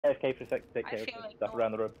AFK for a sec to take care of some stuff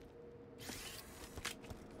around the room.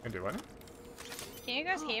 Can do what? Can you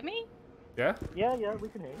guys hear me? Yeah? Yeah, we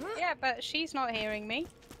can hear you. Yeah, but she's not hearing me.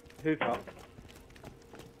 Who's not?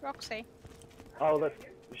 Roxy. Oh, that's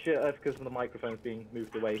because the microphone's being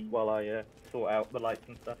moved away while I sort out the lights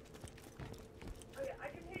and stuff. Oh yeah, I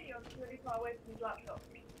can hear you. I'm just really far away from his laptop.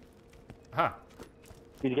 Aha.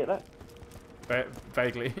 Did you get that?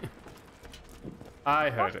 Vaguely. I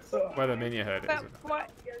heard it. Whether Minya heard it. But what?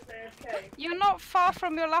 You're not far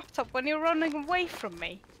from your laptop when you're running away from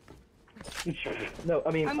me. No,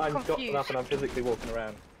 I mean, I'm got them confused. up and I'm physically walking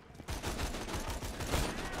around.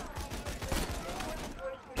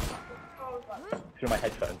 Through my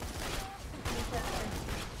headphones.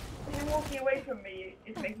 You're walking away from me,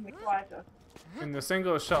 it's making me quieter. And the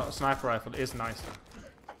single shot sniper rifle is nicer.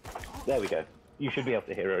 There we go. You should be able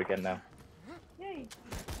to hear her again now. Yay.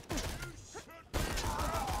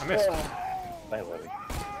 I missed. Where were we?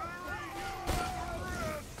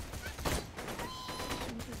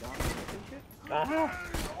 Ah!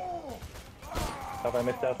 Have I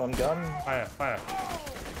missed out on gun? Fire, fire.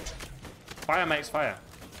 Fire makes fire.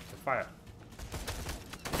 Fire.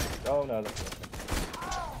 Oh no, that's not.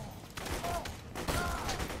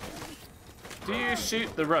 Do you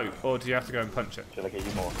shoot the rope or do you have to go and punch it? Should I get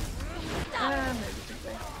you more? Maybe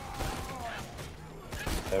something.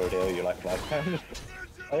 I already owe you like 5 pounds.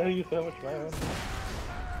 I owe you so much, man.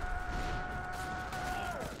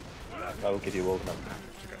 I will give you all of them.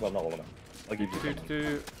 Well, not all of them. I'll give you some.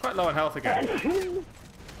 Quite low on health again.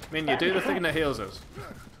 Minya, do the thing that heals us.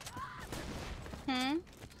 Hmm?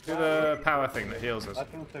 Do the power thing that heals us. I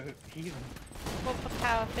feel so heathen. What the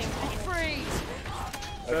power thing? Freeze!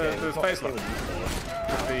 The space lock.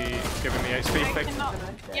 Giving the HP thing.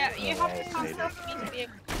 Yeah, you have to come stuff me to be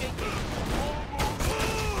able to shoot you.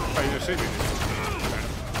 Oh, you're shooting me.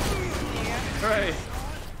 There you go. Hooray!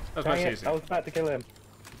 That was much easier. I was about to kill him.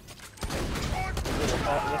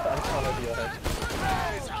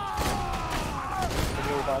 When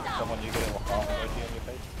you revive someone, you get a heart emoji on your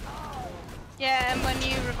face. Yeah, and when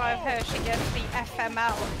you revive her, she gets the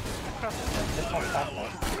FML across the It's not that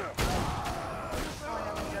much.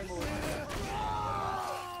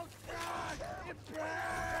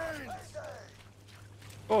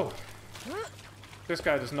 Oh! This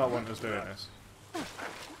guy does not want us doing this.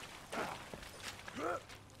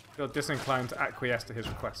 Feel disinclined to acquiesce to his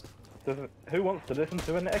request. Who wants to listen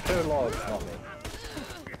to an echo log? Not me.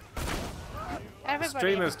 Everybody.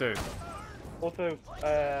 Streamers do. Also,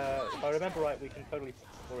 if I remember right, we can totally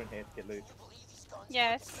pour in here to get loot.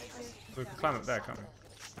 Yes. We can climb up there, can't we?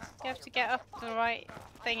 You have to get up the right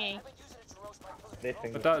thingy. This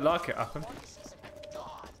thing. I don't like it, Upham.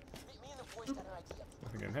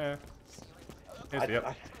 Nothing in here. Here's the up.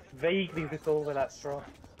 I vaguely recall where that's from.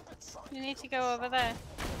 You need to go over there.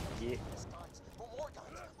 Yeah.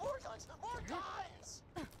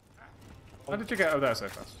 How did you get over there so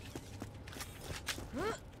fast?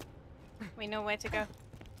 We know where to go.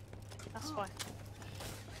 That's why.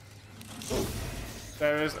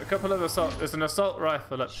 There is a couple of assault. There's an assault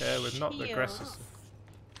rifle up here with not the Shield. aggressive.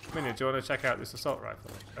 Minya, do you want to check out this assault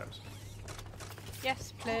rifle upstairs?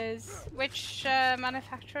 Yes, please. Which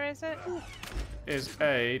manufacturer is it? Is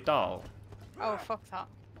a doll. Oh, fuck that.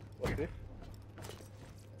 What's this?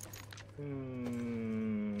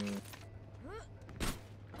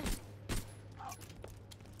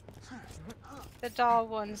 The doll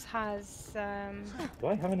ones has Do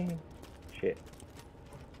I have any shit?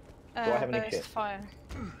 I have any burst shit? fire,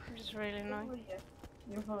 which is really nice.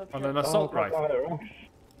 On an assault rifle.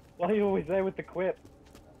 Why are you always there with the quip?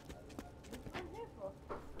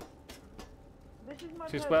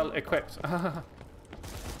 She's well equipped.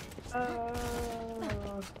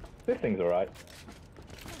 This thing's alright.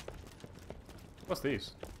 What's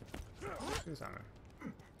these? Who's ammo?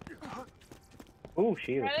 Ooh,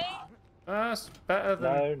 shield. Really? That's better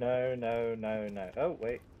than. No. Oh,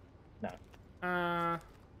 wait. No. Uh.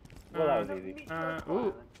 Well, that was easy.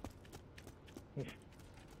 Ooh.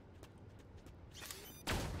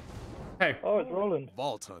 Hey. Oh, it's Roland.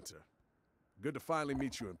 Vault Hunter. Good to finally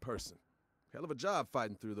meet you in person. Hell of a job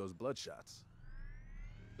fighting through those bloodshots.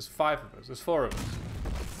 There's 5 of us. There's 4 of us.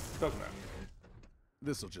 Doesn't matter.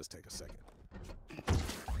 This'll just take a second.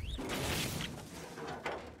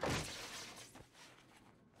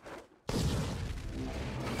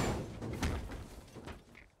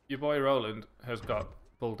 Your boy Roland has got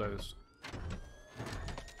bulldozed.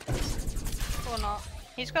 Or not.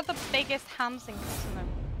 He's got the biggest hands in Christendom.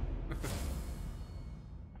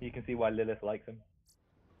 You can see why Lilith likes him.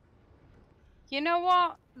 You know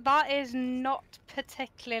what? That is not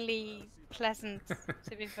particularly pleasant,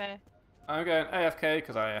 to be fair. I'm going AFK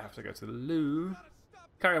because I have to go to the loo.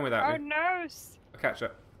 Carry on without Oh me. no! I'll catch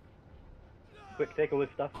up. Quick, take all this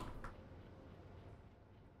stuff.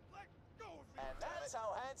 And that's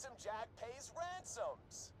how Handsome Jack pays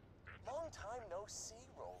ransoms. Long time no see,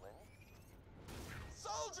 Roland.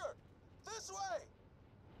 Soldier! This way!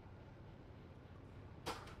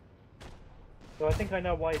 So I think I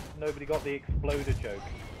know why nobody got the exploder joke.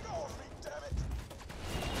 Go, damn it!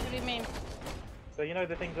 What do you mean? So you know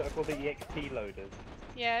the things that are called the EXP loaders?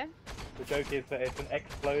 Yeah? The joke is that it's an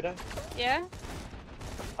exploder. Yeah?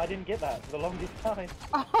 I didn't get that for the longest time.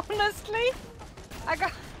 Honestly?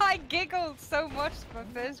 I giggled so much my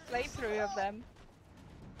first playthrough of them.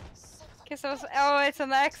 Cause I was, oh, it's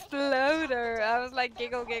an exploder. I was like,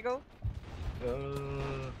 giggle, giggle.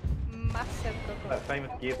 Massive googles. That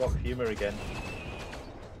famous Gearbox humor again.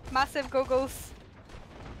 Massive googles.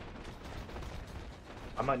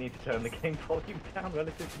 I might need to turn the game volume down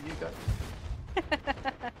relative to you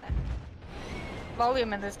guys.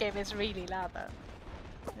 Volume in this game is really loud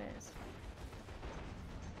though. It is.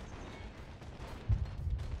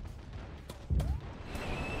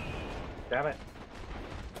 Damn it.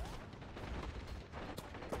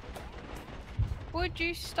 Would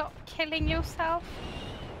you stop killing yourself?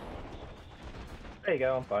 There you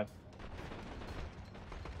go, I'm fine.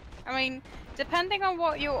 I mean, depending on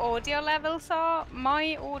what your audio levels are,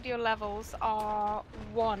 my audio levels are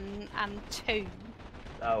 1 and 2.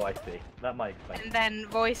 Oh, I see. That might explain. And then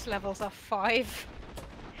voice levels are 5.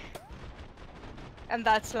 And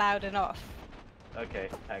that's loud enough. Okay,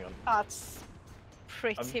 hang on. That's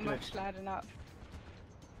pretty gonna- much loud enough.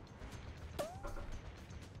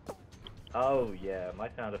 Oh yeah, my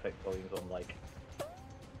sound effects volume's on like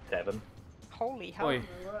 7. Holy hell. Oi.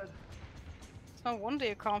 It's no wonder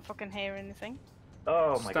you can't fucking hear anything.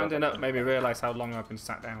 Oh my god. Standing up made me realise how long I've been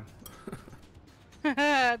sat down.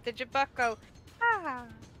 Did your butt go? Ah.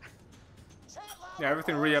 Yeah,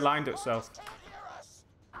 everything realigned itself.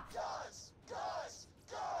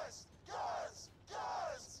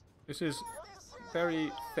 This is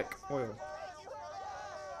very thick oil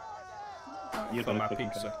You're for gonna my cook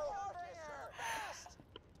pizza.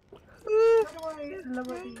 How do I lower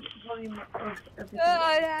the volume of everything?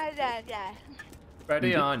 Yeah.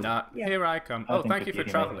 Ready or not, Yeah. here I come. I Oh, think thank you it's for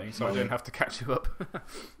eating travelling, so I it. didn't have to catch you up.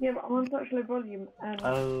 Yeah, but I'm on such low volume.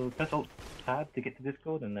 Oh, press Alt Tab to get to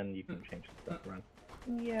Discord and then you can change the stuff around.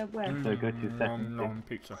 Yeah, where? So go to settings, Nom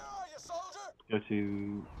pizza. go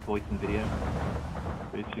to voice and video,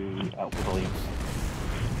 go to output volume.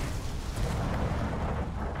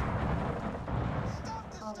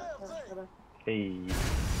 Hey.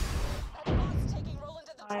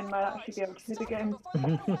 I might actually be able to hear the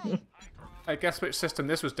game. Hey, guess which system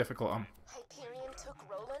this was difficult on? Hyperion took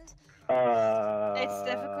Roland? It's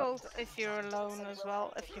difficult if you're alone as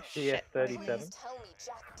well, if you're shit. CS37. Tell me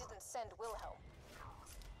Jack didn't send Wilhelm.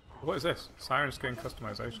 What is this? Siren skin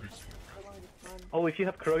customization. Oh, if you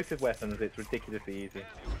have corrosive weapons, it's ridiculously easy.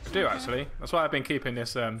 I do actually. That's why I've been keeping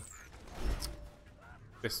this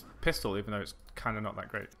this pistol, even though it's kind of not that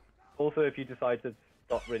great. Also, if you decide to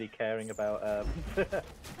stop really caring about,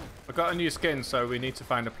 I've got a new skin, so we need to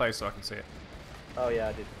find a place so I can see it. oh yeah,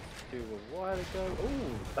 I did too a while ago.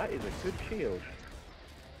 Oh, that is a good shield.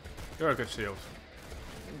 You're a good shield.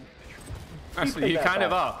 take Actually, you that kind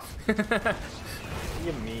of back. are.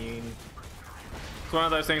 You mean? It's one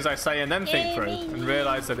of those things I say and then think through, and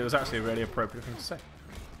realise that it was actually a really appropriate thing to say.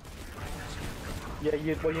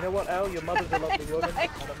 Yeah, well, you know what, Al? Your mother's a lovely woman, and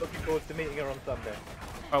I'm looking forward to meeting her on Sunday.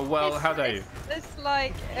 Oh well, how dare you? It's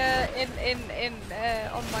like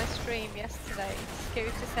on my stream yesterday,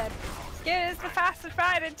 Scooter said, "Scooter's the fastest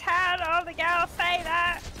ride in town. All the girls say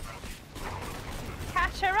that.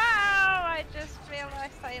 Catch her out." I just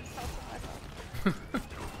realised I insulted myself.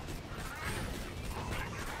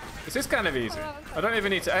 This is kind of easy. I don't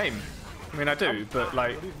even need to aim. I mean, I do, but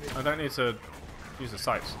like, I don't need to use the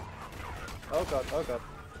sights. Oh god, oh god.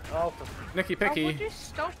 Oh, for Nicky Oh, Picky. would you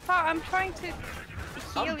stop that? I'm trying to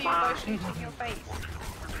heal you by shooting your face.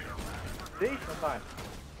 see? I'm fine.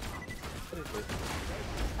 What is this?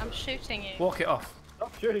 I'm shooting you. Walk it off.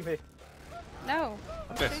 Stop shooting me. No,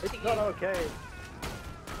 I'm This. shooting It's not you. okay.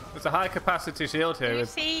 There's a high capacity shield Do here you with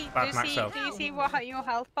see? bad max health. Do you see what your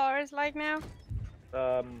health bar is like now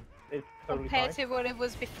It's totally compared fine. to what it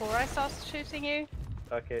was before I started shooting you?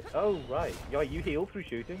 Okay. Oh, right. Yeah, you heal through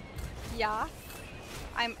shooting. Yeah.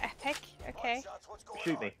 I'm epic. Okay.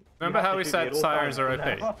 Shoot me. Remember You have how to we shoot me said at all sirens times are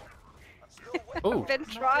from now OP? on. Ooh, Been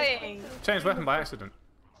trying. changed weapon by accident.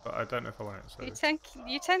 But I don't know if I want it. So.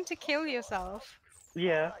 You tend to kill yourself.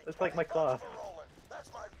 Yeah, it's like my class.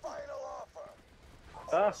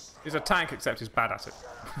 Ah, He's a tank, except he's bad at it.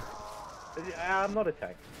 I'm not a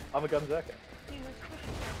tank. I'm a gunzerker.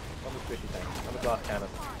 I'm a squishy tank. I'm a glass cannon.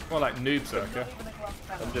 More like noob circa.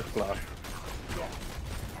 I'm just glass.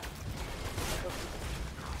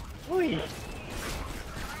 Oi!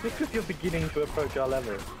 Because you're beginning to approach our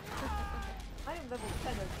level. I am level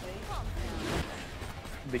 10, okay?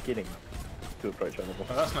 Beginning to approach our level.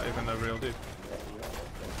 Oh, that's not even a real dude.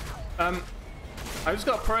 I just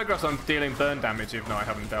got progress on dealing burn damage, even though I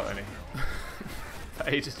haven't dealt any. For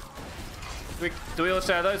ages. Do we all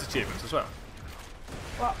share those achievements as well?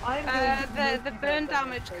 Well, I'm the burn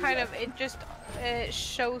damage kind of, it just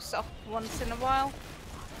shows up once in a while.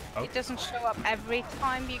 Oh. It doesn't show up every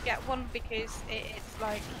time you get one because it's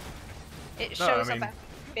like, it No, shows I mean, up at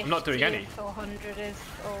 50 I'm not doing any. or 100 is,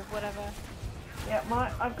 or whatever. Yeah,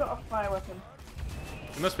 I've got a fire weapon.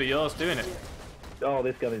 It must be yours doing it. Oh,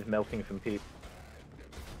 this gun is melting some peep.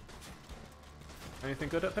 Anything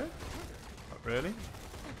good up here? Not really.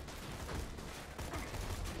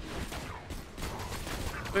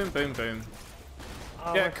 Boom, boom, boom.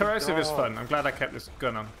 Oh, Yeah, I corrosive is forgot. fun. I'm glad I kept this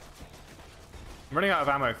gun on. I'm running out of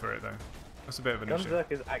ammo for it though. That's a bit of an issue.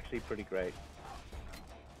 Gunzerk is actually pretty great.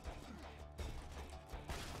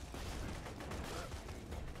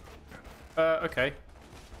 Okay.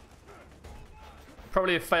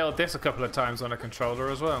 Probably have failed this a couple of times on a controller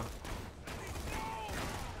as well.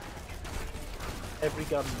 Every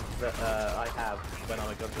gun that I have when I'm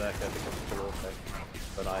a gunzerker becomes full auto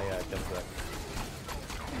when I gunzerk.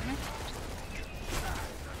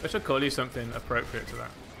 I should call you something appropriate to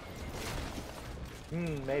that.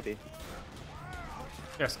 Maybe.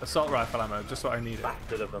 Yes, assault rifle ammo, just what I needed.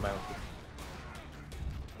 Bastard of the mountain.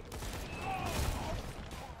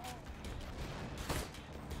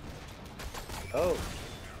 Oh,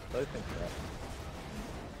 those things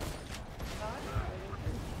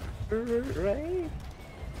are right.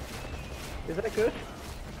 Is that good?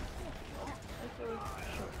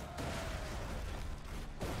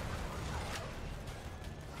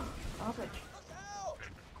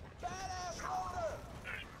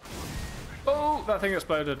 Oh, that thing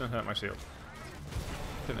exploded and hurt my shield.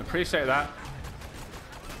 Didn't appreciate that.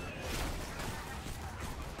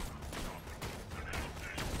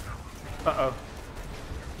 Uh-oh.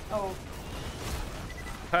 Oh.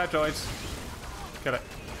 Pair droids. Kill it.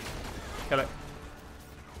 Kill it.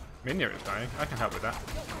 Minya is dying. I can help with that.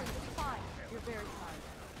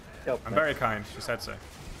 I'm very kind. She said so.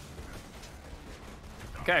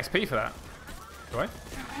 Get XP for that. Do I?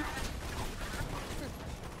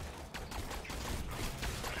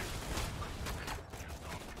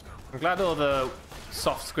 I'm glad all the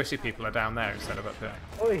soft, squishy people are down there instead of up here.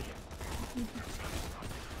 Oi.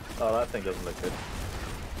 Oh, that thing doesn't look good.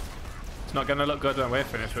 It's not going to look good when we're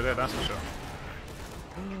finished with it, that's for sure.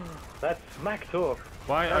 That's smack talk.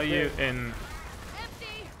 Why are you in...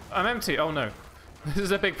 I'm empty. Oh no. This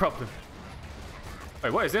is a big problem.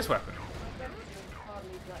 Wait, what is this weapon?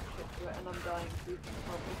 And I'm dying too,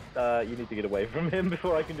 probably. You need to get away from him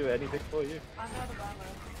before I can do anything for you. I'm out of ammo.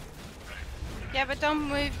 Yeah, but don't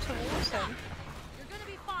move towards him.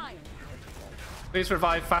 Please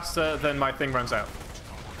revive faster than my thing runs out.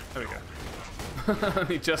 There we go.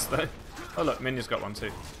 Only just though. Oh look, Minya's got one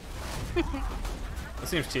too. That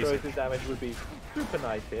seems cheesy. Corrosive damage would be super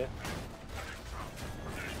nice here.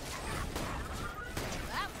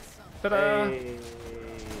 Ta-da! Hey.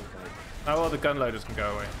 Now all the gun loaders can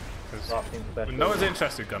go away. That seems better. No one's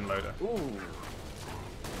interested, gun loader. Ooh.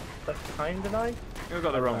 That's kinda nice. You've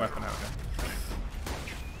got the wrong weapon out there.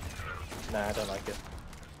 Nah, I don't like it.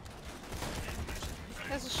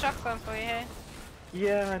 There's a shotgun for you here.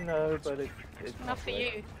 Yeah, I know, but it's Not for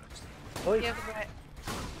you. Oi. The other way.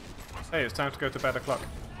 Hey, it's time to go to bed o'clock.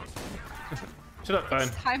 Shut up, phone.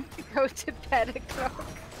 It's time to go to bed o'clock.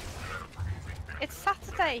 It's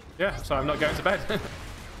Saturday. Yeah, so I'm not going to bed.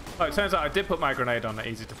 Oh, it turns out I did put my grenade on the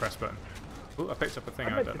easy to press button. Ooh, I picked up a thing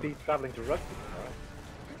I'm I meant don't to know. be travelling to rugby tomorrow.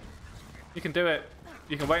 You can do it.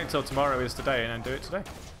 You can wait until tomorrow is today and then do it today.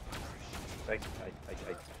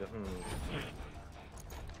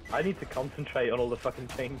 I need to concentrate on all the fucking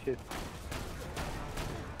changes.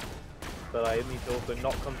 But I need to also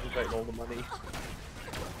not concentrate on all the money.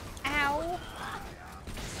 Ow.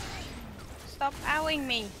 Stop owing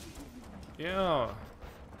me. Yeah.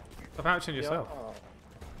 Stop ouching yourself.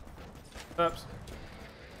 Yeah. Oops.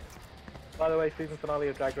 By the way, season finale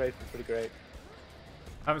of Drag Race is pretty great.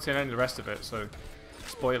 I haven't seen any of the rest of it, so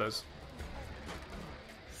spoilers.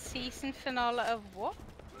 Season finale of what?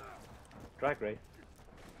 Drag Race.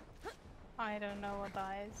 I don't know what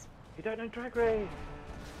that is. You don't know Drag Race?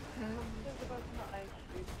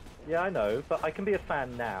 Yeah, I know, but I can be a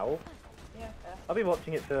fan now. Yeah, fair. I've been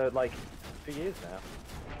watching it for like 2 years now.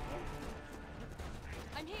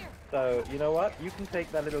 So, you know what? You can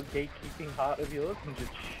take that little gatekeeping heart of yours and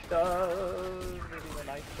just shove it in a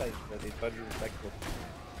nice place that is totally respectful.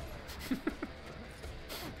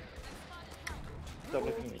 Stop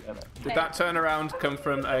looking at each other. Did that turnaround come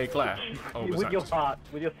from a glare? Or was With that your just heart,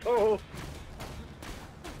 with your soul.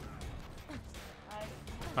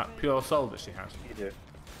 that pure soul that she has? You do.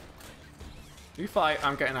 You fight,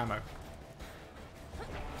 I'm getting ammo.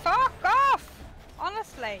 Fuck off!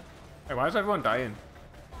 Honestly. Hey, why is everyone dying?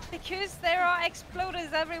 Because there are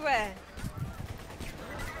exploders everywhere.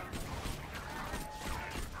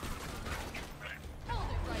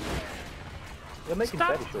 You're making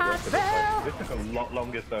better short work of this. This took a lot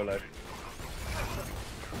longer solo.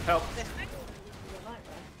 Help. Do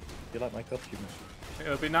you like my costume? It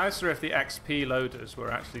would be nicer if the XP loaders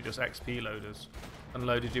were actually just XP loaders and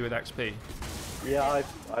loaded you with XP. Yeah,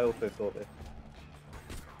 I also thought this.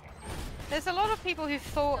 There's a lot of people who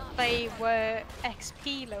thought they were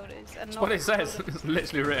XP loaders and That's not what it says. exploders. It's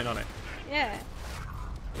literally written on it. Yeah,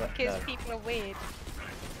 But, because no. people are weird.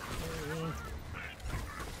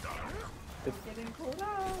 Getting called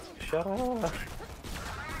out. Shut up.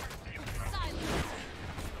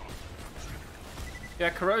 Yeah,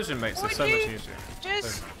 corrosion makes it Would so much you easier.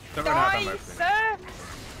 Just So, don't run out of die, ammo. sir.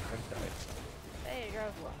 Okay. There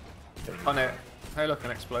you go. On it. Hey, look, an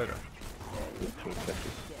exploder.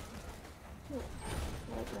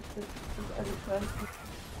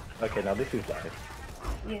 Okay, now this is live.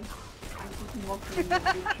 Yes.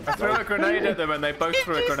 I threw a grenade at them and they both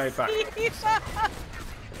threw a grenade back.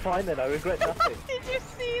 Fine then, I regret nothing. Did you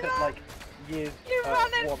see Took, that? like years. You ran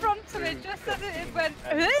in one, front of two, it just as three, it went.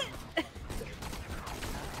 and-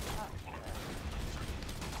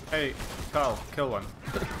 Hey, Carl, kill one.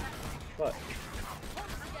 What?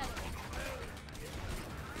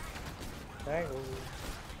 Hang on.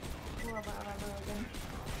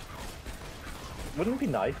 Wouldn't it be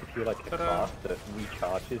nice if you were like a Ta-da. class that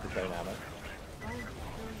recharges its own ammo?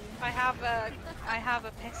 I have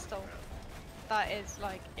a pistol that is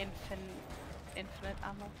like infinite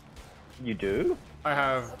ammo. You do? I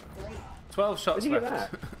have 12 shots Where'd you get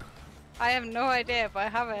left. that? I have no idea, but I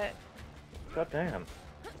have it. God damn.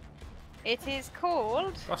 It is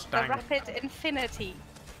called Gosh the dang. Rapid Infinity.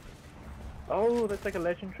 Oh, that's like a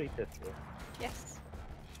legendary pistol. Yes.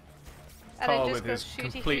 And Carl it just with goes his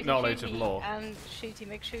shooty, complete shooty, knowledge of shooty, lore. and shooty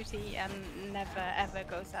McShooty and never ever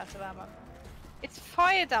goes out of ammo. It's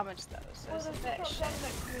fire damage though, so Oh, it's a there's bit a shit. shotgun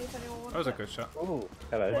next to me if anyone wants That was a it. good shot. Oh,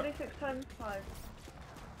 hello. 36 times 5.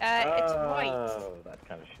 It's white. Oh, that's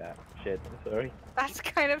kind of shit. Sorry. That's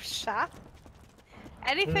kind of shat.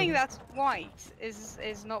 Anything that's white is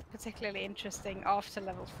not particularly interesting after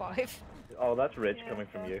level 5. Oh, that's rich Yeah, coming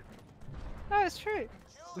from God. you. No, it's true.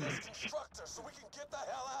 Kill this constructor so we can get the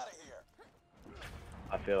hell out of here.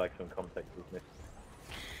 I feel like some context is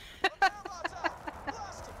missing. Robots out.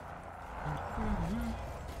 Blast 'em.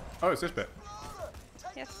 Oh, it's this bit. Loader,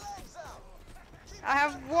 take Yes. the legs out. Keep I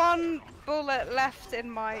have one bullet left in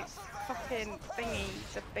my fucking thingy,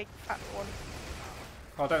 the big fat one.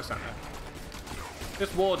 Oh, don't stand there.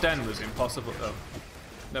 This war den was impossible though.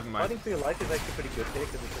 Never mind. Fighting for your life is actually pretty good here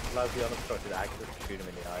because it just allows the unobstructed access to shoot him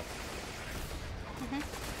in the eye.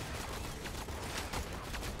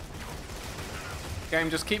 Game,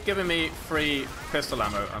 just keep giving me free pistol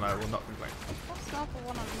ammo and I will not complain. That's not the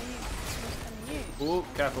one I'm supposed to use. Ooh,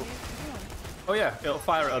 careful. Oh yeah, it'll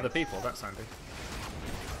fire at other people. That's handy.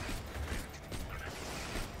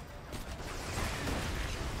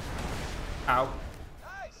 Ow.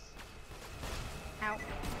 Ow.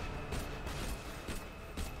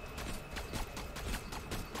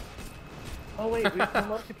 Oh wait, we can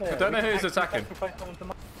multiplayer. I don't know We can who's actually attacking. sacrifice someone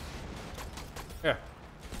to Yeah.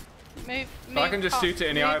 Move. So I can just up, shoot it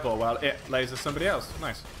in the move. eyeball while it lasers somebody else.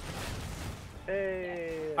 Nice.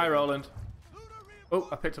 Hey. Hi, Roland. Oh,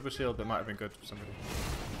 I picked up a shield that might have been good for somebody.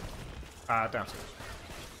 Ah, downstairs.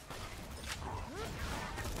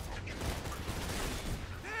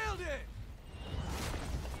 Nailed it!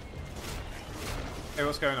 Hey,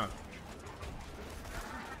 what's going on?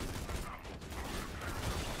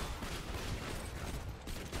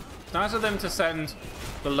 It's nice of them to send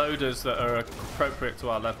the loaders that are appropriate to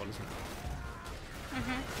our level, isn't it?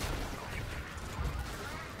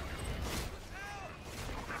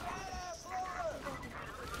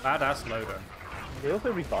 Badass loader. They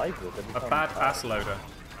also revive us every A time. badass loader.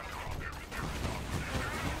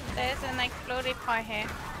 There's an exploded pie here.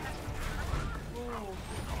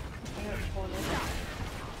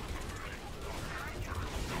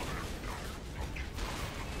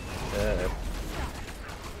 Uh,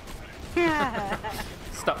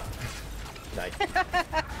 Stop. nice.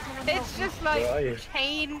 It's just like Where are like you?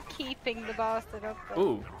 chain keeping the bastard up there.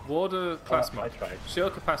 Ooh, water class mod. I tried.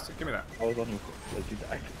 Shield capacity. Give me that. I was on you as you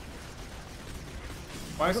died.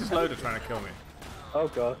 Why is this loader trying to kill me? Oh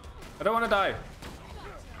god. I don't want to die.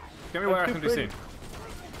 Get me where I too can be pretty. seen.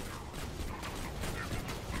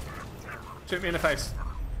 Shoot me in the face.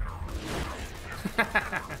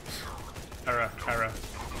 Error.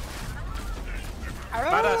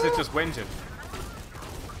 Badass is just whinging.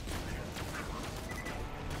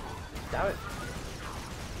 Damn it.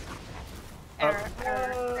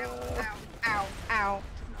 Ow.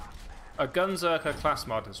 A Gunzerker class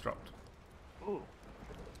mod has dropped. Ooh.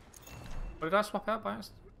 What did I swap out by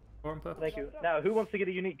accident? Or on purpose? Thank you. Now, who wants to get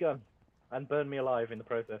a unique gun and burn me alive in the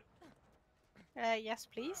process? Yes,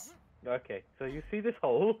 please. Okay, so you see this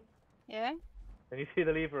hole, Yeah. and you see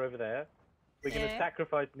the lever over there. We're gonna Yeah.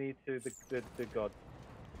 sacrifice me to the gods.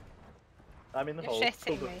 I'm in the You're hole.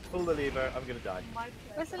 shitting me. Pull the lever. I'm gonna die.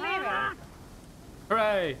 Where's the lever?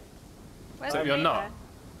 Hooray! Where's So the you're lever? not?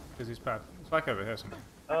 Because he's bad. It's like over here somewhere.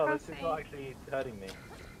 Oh, can't this is see. not actually hurting me.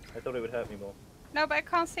 I thought it would hurt me more. No, but I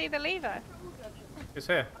can't see the lever. It's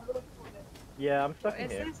here. Yeah, I'm stuck What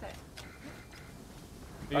in is here. it?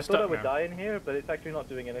 You're I thought I stuck would now. die in here, but it's actually not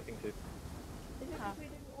doing anything to. Is it because we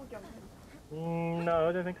didn't all jump in? No,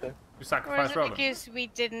 I don't think so. You Or is sacrifice it Roland. because we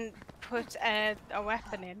didn't put a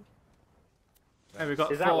weapon in? Hey, we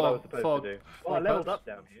got Is that what I was four supposed to do? Oh, I leveled pelts. up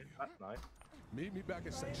down here. That's nice. Meet me back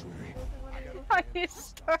at Sanctuary. Are you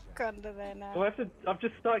stuck under there now? So I'm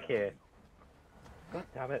just stuck here. God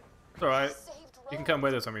damn it. It's alright. Saved You can come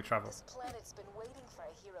with us when we Roland. travel. This planet's been waiting for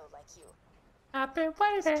a hero like you. I've been Jack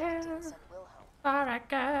waiting didn't send Wilhelm. for a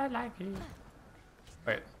girl like you.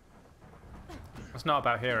 Wait. That's not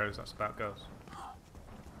about heroes, that's about girls.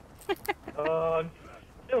 Oh, I'm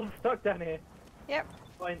still stuck down here. Yep.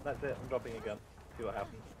 Fine, that's it. I'm dropping a gun. See what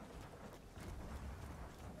happens.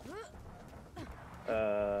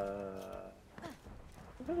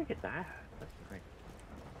 Where did I get that? That's the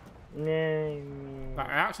thing. Like,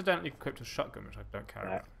 I accidentally equipped a shotgun, which I don't carry.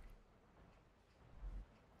 Right.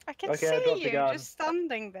 I can Okay, I dropped see the you gun. just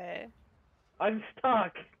standing there. I'm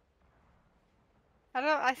stuck.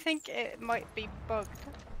 I think it might be bugged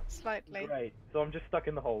slightly. Great. So I'm just stuck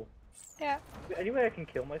in the hole. Yeah. Is there any way I can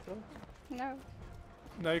kill myself? No.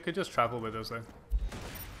 No, you could just travel with us though.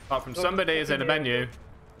 Apart from No, somebody just is in a fucking menu.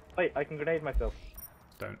 Wait, I can grenade myself.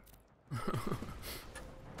 Don't.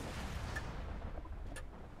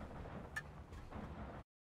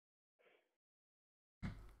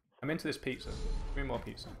 I'm into this pizza. Give me more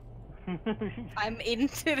pizza. I'm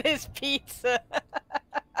into this pizza.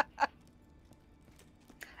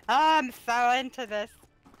 I'm so into this.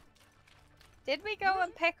 Did we go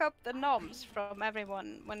and pick up the noms from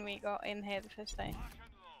everyone when we got in here the first day?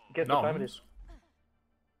 Guess what time it is? Noms?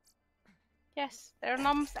 Yes, there are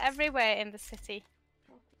noms everywhere in the city.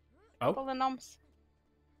 All Oh, the noms.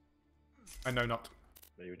 I know not.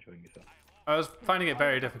 Are you enjoying yourself? I was finding it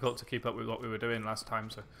very difficult to keep up with what we were doing last time,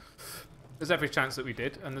 so there's every chance that we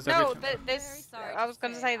did, and there's No, every this. I was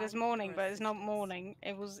going to say this morning, but it's not morning.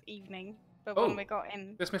 It was evening. But when we got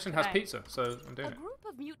in. this mission has today- pizza, so I'm doing A it. group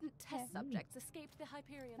of mutant test subjects escaped the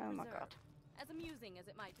Hyperion Oh my Reserve. god. As amusing as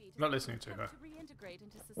it might be to Not see listening them to her. attempt reintegrate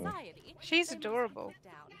into society, She's they must adorable. be put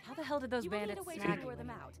down. How the hell did those You will need bandits a way to snag you lure them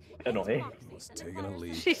anyway? out. Annoying. Democracy Was that taking a requires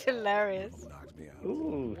lead. She's hilarious. Knocked me out.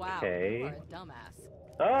 Ooh, Wow, okay. you are a dumbass.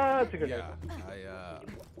 Ah, that's a good Yeah,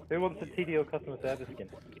 one. Who wants a TDO customer service skin?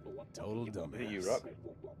 total Is dumbass. it you, Rock?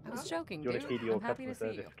 I was joking, Do you want a dude. TDO I'm happy customer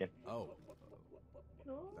to see service you. skin? Oh,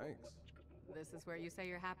 thanks. This is where you say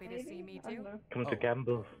you're happy to Maybe? see me I don't too? know. Come to Oh.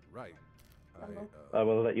 gamble. Right. I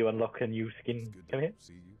will let you unlock a new it's skin. good Come to here.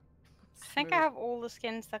 see you. I think I have all the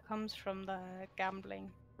skins that comes from the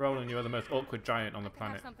gambling. Roland, you are the most awkward giant on the I have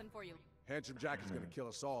planet. something for you. Handsome Jack is gonna kill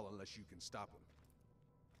us all unless you can stop him.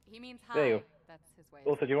 He means hi. There you go. That's his way. of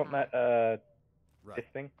Also, do you saying want hi. that, Right. this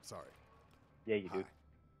thing? Sorry. Yeah, you do. Hi.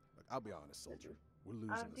 Look, I'll be honest, soldier. We're losing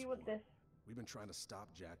Do this you want war. this? We've been trying to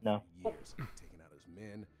stop Jack No. for years, taking out his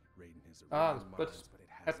men, raiding his Ah, Arabian but mines, but it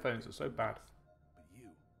hasn't headphones been are so bad. enough.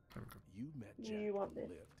 But There we go. you met Do Jack you want and this?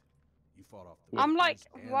 lived. You fought off the I'm like, Rangers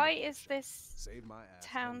and why the is Militia. this Saved my ass and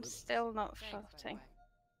town Lilith's. still not Thanks, by the floating? way.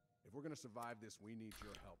 If we're gonna survive this, we need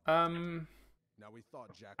your help. Now we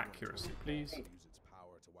thought Jack wanted to accuracy, use please. its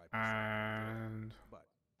power to wipe us out. And But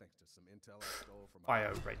thanks to some intel I stole from Fire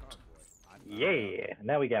our rate. convoy, I found Yeah,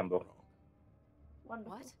 now we gamble. out wrong.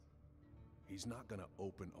 Wonderful. What? He's not gonna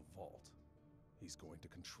open a vault. He's going to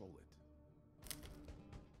control it.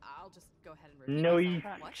 I'll just go ahead and repeat No, myself. you-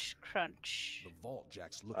 What? Crunch, crunch. The vault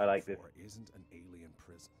Jack's I looking like for this. isn't an alien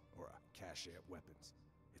prison or a cache of weapons.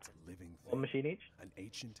 It's a living thing. One machine each. An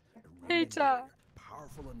ancient and Peter. warrior,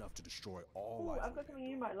 powerful enough to destroy all Ooh, life. I've got something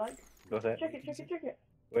you might like. What's that? Check it, check it, check it.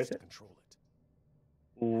 Where is To it? control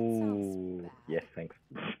it. Ooh, yes, thanks.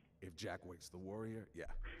 If Jack wakes the warrior, yeah.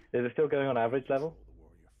 Is it still going on average level? The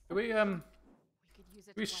warrior. Do we We could use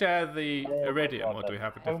it do we to share the Oh my iridium, God, or do we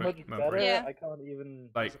have a how different much number? better? Yeah. I can't even.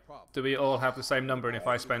 Like, do we all have the same number, and if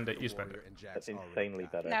I spend it, you spend it? That's insanely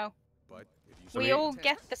better. No. But if you So We we- all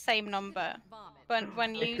get the same number, vomit. but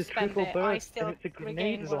when you It's a spend triple it, I burst, and still it's a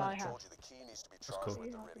grenade regain what I launcher. have. Told you the key needs to be That's charged cool.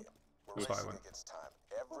 with iridium. We're That's what I racing want. against time.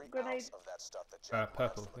 Every Grenade. ounce of that stuff that Jack Purple,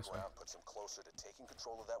 plants from the this one. ground puts him closer to taking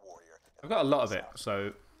control of that warrior. I've got a lot of it,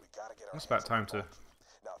 so We gotta get our it's about hands on time the to vault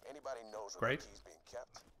key. Now, if anybody knows where upgrade. the key's being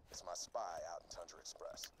kept, it's my spy out in Tundra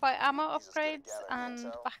Express. Buy ammo He's as good at upgrades gathering and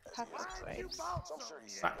intel backpack as he is. upgrades. So I'm sure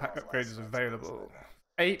he's backpack seen upgrade is available.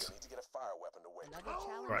 8. Need to get a fire weapon to wake Another up.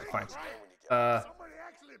 challenge. Right, fine. Explain when you get Somebody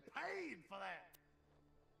actually paid for that.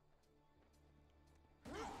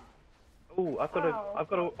 Oh, I've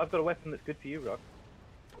got a weapon that's good for you, Rock.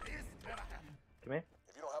 Come here.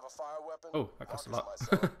 If you don't have a fire weapon, Oh, that costs a lot.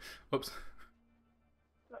 Marcus might sell it. Whoops.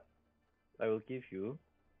 I will give you.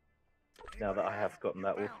 Now that I have gotten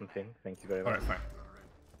that awesome thing, thank you very much. Alright, fine.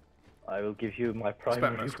 I will give you my I spent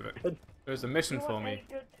primary. most of it. There's a mission for me.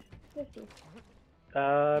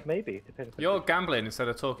 Maybe depends. You're gambling instead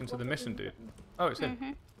of talking to the mission dude. Oh, it's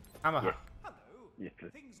him. Hammer Yes. hat. Yes,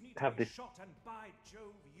 let's have this.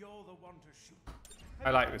 I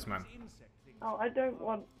like this man. Oh, I don't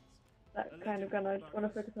want that kind of gun. I just want to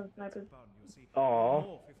focus on snipers.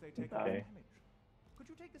 Aww. Okay.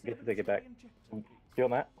 I guess I'll take it back. Do you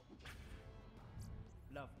want that?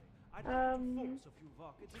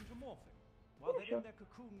 Sure.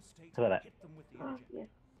 How about that? Oh, yeah.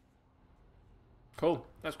 Cool.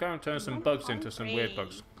 Let's go and turn some bugs into some weird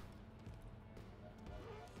bugs.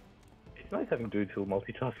 It's nice having dudes who'll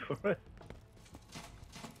multitask for it.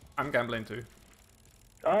 I'm gambling too.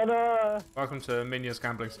 Oh no! Welcome to Minya's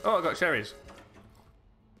gambling. Oh, I got cherries.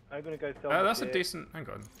 I'm gonna go sell. That's a decent. Hang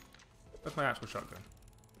on. Where's my actual shotgun?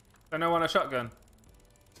 Don't no one a shotgun?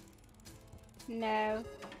 No.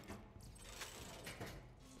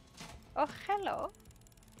 Oh, hello.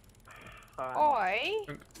 Oi.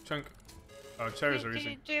 Chunk, chunk. Oh, cherries are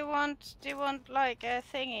easy. Do you want like a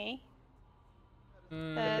thingy?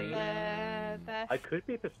 The I could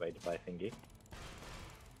be persuaded by a thingy.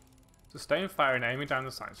 Sustained fire and aiming down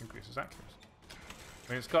the sights increases accuracy. I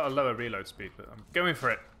mean, it's got a lower reload speed, but I'm going for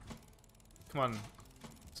it. Come on.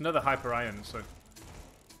 It's another hyper iron, so.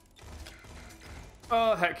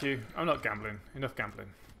 Oh, heck you. I'm not gambling. Enough gambling.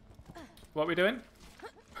 What are we doing?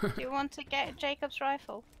 Do you want to get Jacob's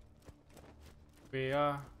rifle? We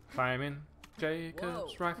are climbing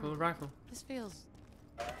Jacob's rifle. This feels.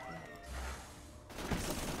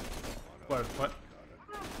 What?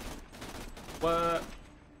 What?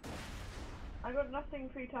 I got nothing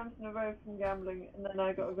 3 times in a row from gambling, and then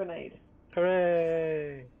I got a grenade.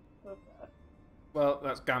 Hooray! So bad. Well,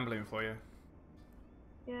 that's gambling for you.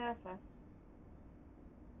 Yeah, fair.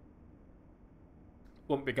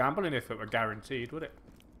 Wouldn't be gambling if it were guaranteed, would it?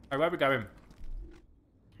 Oh, where are we going?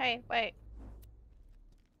 Hey, wait.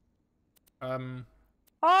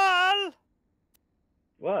 All!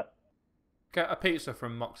 What? Get a pizza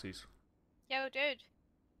from Moxie's. Yo, dude.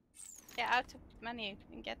 Get out of the menu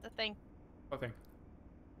and get the thing. What thing?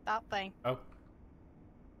 That thing. Oh.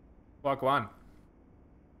 Wagwan.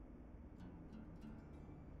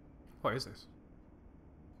 What is this?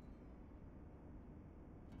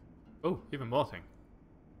 Oh, even more thing.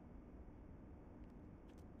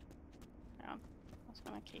 Yeah, I was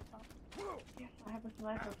gonna keep up. Yes, I have a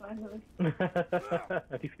sniper finally.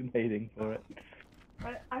 He's been waiting for it.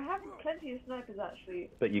 I have plenty of snipers actually.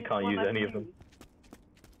 But you It's can't one use I any can of them. use.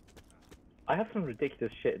 I have some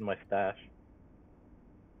ridiculous shit in my stash.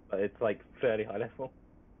 But it's like fairly high level.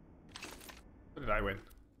 What did I win?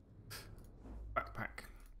 Backpack.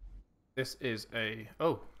 This is a...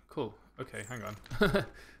 Oh, cool. Okay, hang on.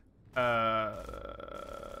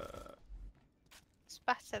 It's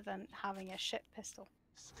better than having a shit pistol.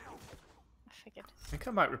 I figured. I think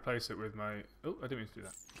I might replace it with my... Oh, I didn't mean to do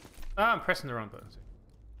that. Ah, I'm pressing the wrong button.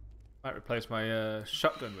 Might replace my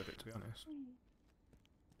shotgun with it, to be honest.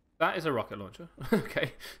 That is a rocket launcher.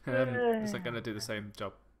 Okay. Is that going to do the same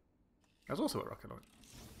job? That's also a rocket launcher.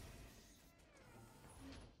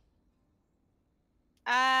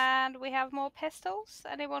 And we have more pistols.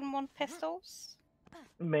 Anyone want pistols?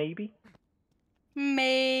 Maybe.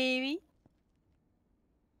 Maybe.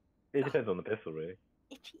 It depends on the pistol, really.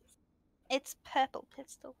 It is. It's purple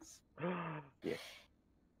pistols. Yes.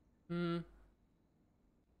 Hmm.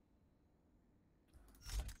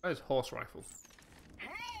 That is horse rifle.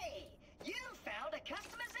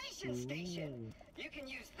 regeneration station. You can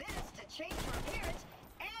use this to change your appearance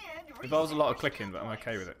and Involves a lot of clicking, but I'm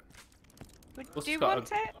okay with it. Do you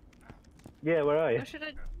want it? Yeah, where are you? Or should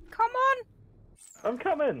I? Come on! I'm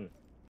coming!